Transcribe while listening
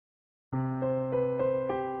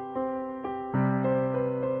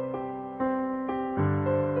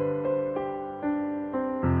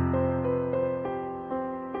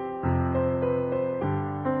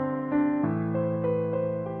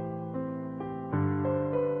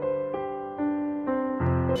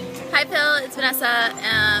Hi Phil, it's Vanessa.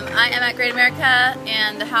 I am at Great America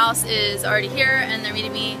and the house is already here and they're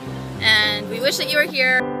meeting me and we wish that you were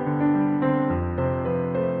here.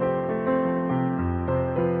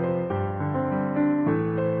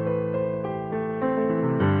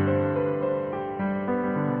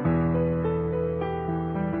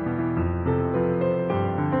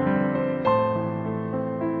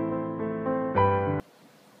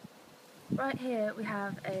 Right here we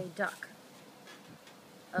have a duck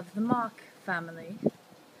of the Mark family.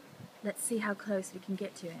 Let's see how close we can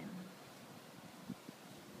get to him.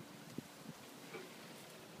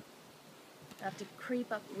 I have to creep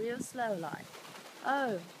up real slow like.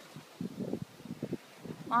 Oh!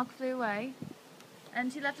 Mark flew away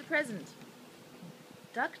and she left a present.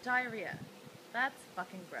 Duck diarrhea. That's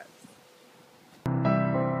fucking gross.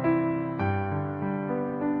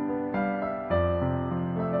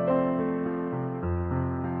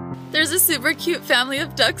 There's a super cute family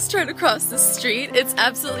of ducks trying to cross the street. It's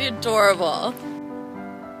absolutely adorable.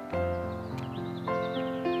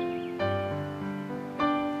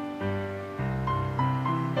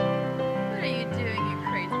 What are you doing, you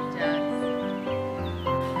crazy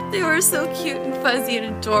ducks? They were so cute and fuzzy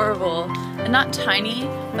and adorable. And not tiny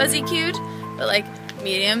fuzzy cute, but like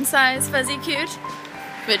medium-sized fuzzy cute,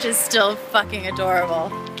 which is still fucking adorable.